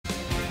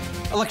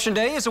Election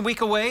Day is a week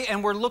away,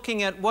 and we're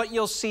looking at what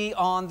you'll see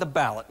on the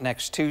ballot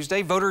next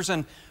Tuesday. Voters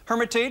in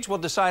Hermitage will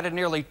decide a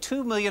nearly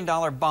 $2 million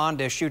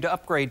bond issue to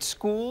upgrade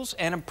schools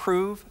and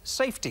improve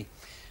safety.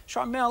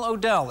 Charmel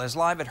Odell is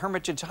live at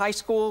Hermitage High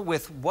School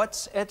with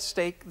what's at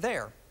stake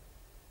there.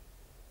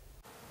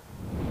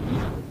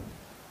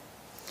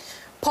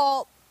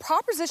 Paul,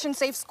 Proposition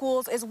Safe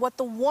Schools is what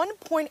the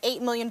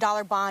 $1.8 million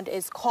bond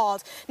is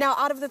called. Now,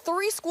 out of the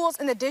 3 schools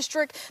in the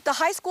district, the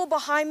high school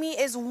behind me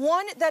is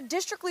one that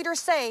district leaders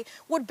say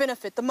would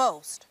benefit the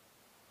most.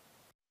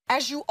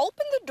 As you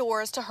open the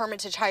doors to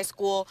Hermitage High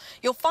School,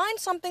 you'll find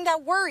something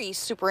that worries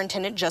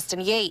Superintendent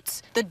Justin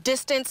Yates: the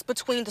distance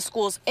between the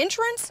school's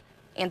entrance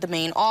and the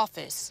main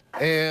office.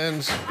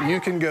 And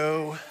you can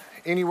go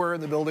anywhere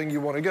in the building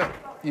you want to go.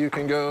 You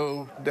can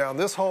go down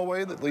this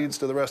hallway that leads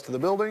to the rest of the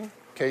building,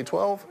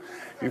 K-12.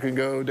 You can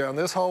go down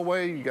this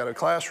hallway. You got a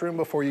classroom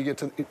before you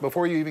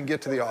even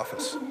get to the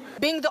office.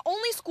 Being the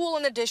only school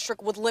in the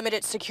district with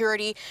limited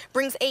security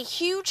brings a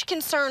huge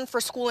concern for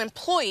school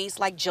employees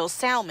like Jill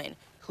Salmon,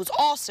 who's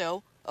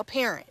also a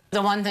parent.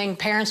 The one thing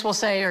parents will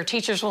say or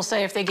teachers will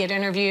say if they get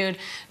interviewed,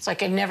 it's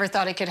like, I never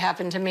thought it could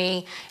happen to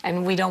me,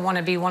 and we don't want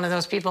to be one of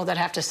those people that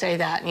have to say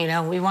that. You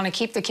know, we want to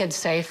keep the kids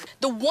safe.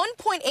 The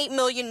 $1.8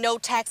 million no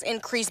tax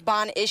increase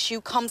bond issue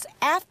comes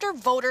after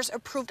voters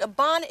approved a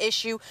bond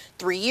issue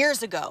 3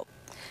 years ago.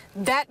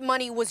 That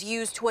money was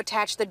used to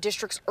attach the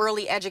district's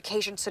early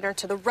education center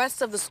to the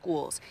rest of the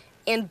schools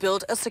and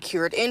build a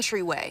secured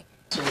entryway.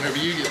 So whenever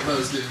you get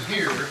buzzed in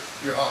here,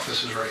 your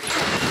office is right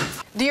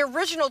here. The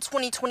original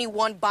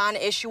 2021 bond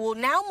issue will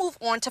now move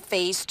on to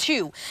phase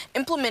 2,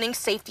 implementing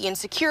safety and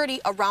security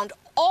around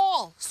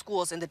all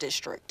schools in the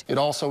district. It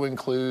also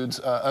includes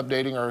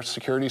updating our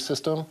security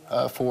system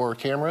for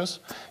cameras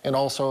and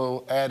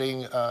also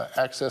adding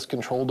access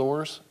control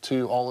doors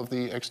to all of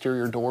the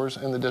exterior doors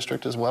in the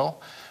district as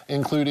well,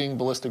 including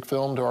ballistic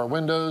film to our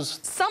windows.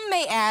 Some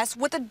may ask,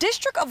 with a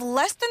district of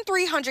less than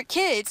 300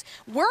 kids,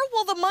 where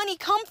will the money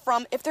come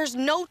from if there's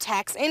no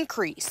tax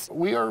increase?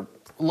 We are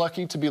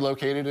lucky to be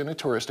located in a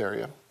tourist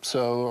area,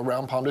 so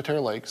around Pomme de Terre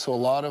Lake, so a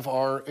lot of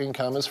our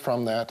income is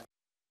from that.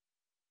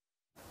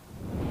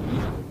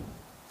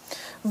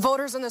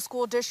 Voters in the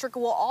school district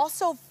will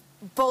also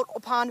vote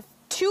upon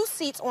 2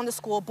 seats on the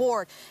school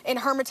board. In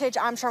Hermitage,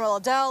 I'm Charmel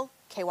Odell,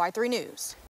 KY3 News.